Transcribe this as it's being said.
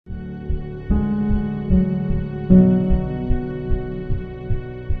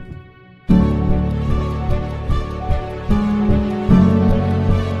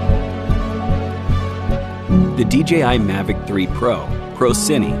DJI Mavic 3 Pro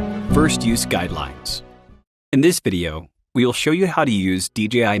Cine First Use Guidelines. In this video, we will show you how to use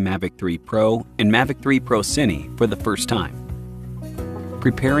DJI Mavic 3 Pro and Mavic 3 Pro Cine for the first time.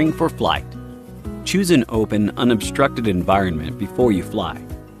 Preparing for flight. Choose an open, unobstructed environment before you fly.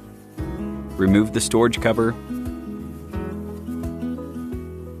 Remove the storage cover.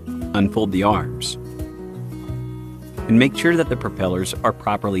 Unfold the arms. And make sure that the propellers are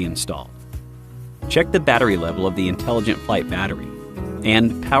properly installed. Check the battery level of the Intelligent Flight battery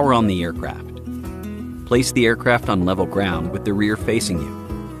and power on the aircraft. Place the aircraft on level ground with the rear facing you.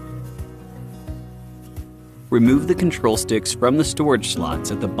 Remove the control sticks from the storage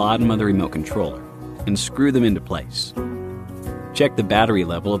slots at the bottom of the remote controller and screw them into place. Check the battery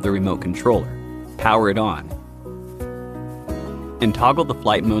level of the remote controller, power it on, and toggle the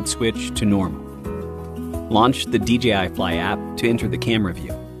flight mode switch to normal. Launch the DJI Fly app to enter the camera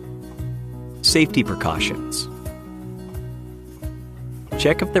view. Safety precautions.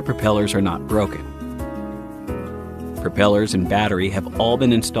 Check if the propellers are not broken. Propellers and battery have all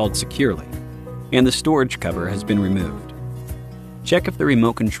been installed securely, and the storage cover has been removed. Check if the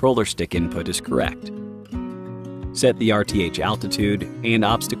remote controller stick input is correct. Set the RTH altitude and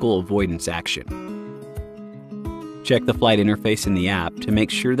obstacle avoidance action. Check the flight interface in the app to make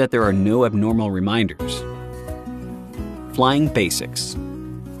sure that there are no abnormal reminders. Flying basics.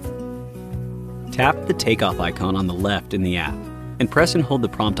 Tap the takeoff icon on the left in the app and press and hold the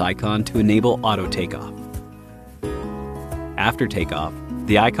prompt icon to enable auto takeoff. After takeoff,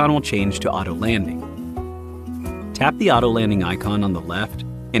 the icon will change to auto landing. Tap the auto landing icon on the left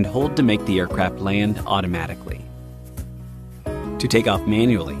and hold to make the aircraft land automatically. To take off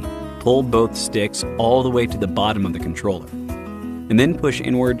manually, pull both sticks all the way to the bottom of the controller, and then push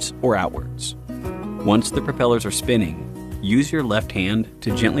inwards or outwards. Once the propellers are spinning, use your left hand to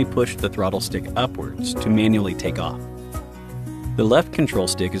gently push the throttle stick upwards to manually take off. The left control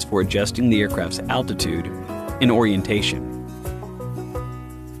stick is for adjusting the aircraft's altitude and orientation.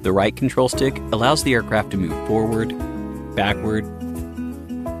 The right control stick allows the aircraft to move forward, backward,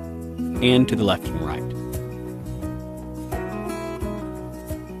 and to the left and right.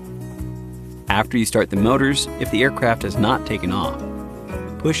 After you start the motors, if the aircraft has not taken off,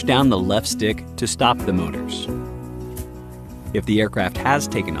 push down the left stick to stop the motors. If the aircraft has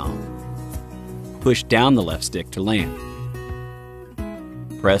taken off, push down the left stick to land.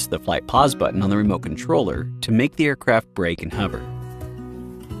 Press the flight pause button on the remote controller to make the aircraft brake and hover.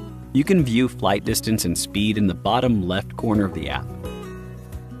 You can view flight distance and speed in the bottom left corner of the app.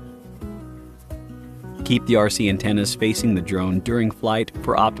 Keep the RC antennas facing the drone during flight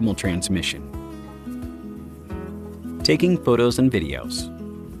for optimal transmission. Taking photos and videos.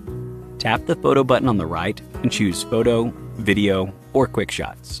 Tap the photo button on the right and choose photo, video, or quick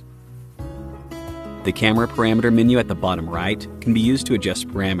shots. The camera parameter menu at the bottom right can be used to adjust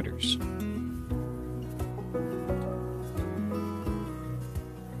parameters.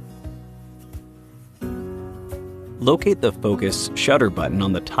 Locate the focus shutter button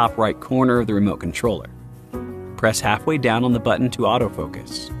on the top right corner of the remote controller. Press halfway down on the button to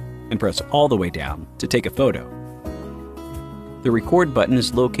autofocus, and press all the way down to take a photo. The record button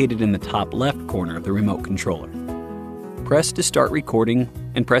is located in the top left corner of the remote controller. Press to start recording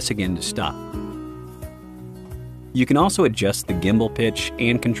and press again to stop. You can also adjust the gimbal pitch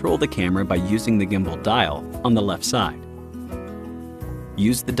and control the camera by using the gimbal dial on the left side.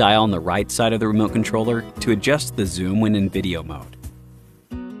 Use the dial on the right side of the remote controller to adjust the zoom when in video mode.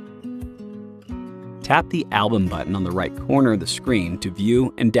 Tap the album button on the right corner of the screen to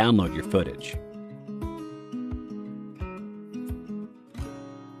view and download your footage.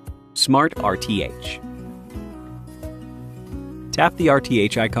 Smart RTH. Tap the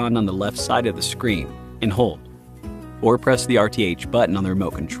RTH icon on the left side of the screen and hold, or press the RTH button on the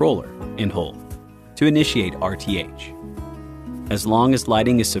remote controller and hold to initiate RTH. As long as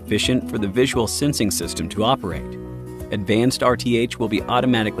lighting is sufficient for the visual sensing system to operate, advanced RTH will be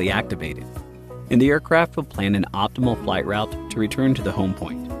automatically activated, and the aircraft will plan an optimal flight route to return to the home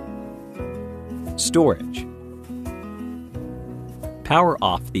point. Storage. Power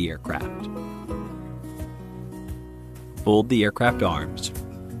off the aircraft. Fold the aircraft arms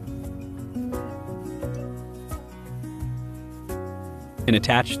and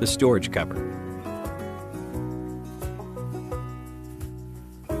attach the storage cover.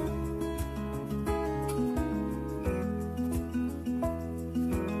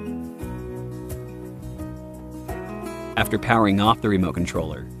 After powering off the remote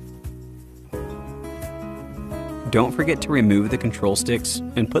controller, don't forget to remove the control sticks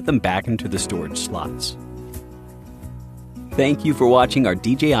and put them back into the storage slots. Thank you for watching our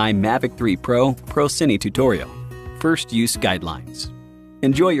DJI Mavic 3 Pro Cine tutorial. first use guidelines.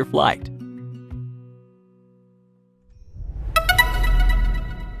 Enjoy your flight.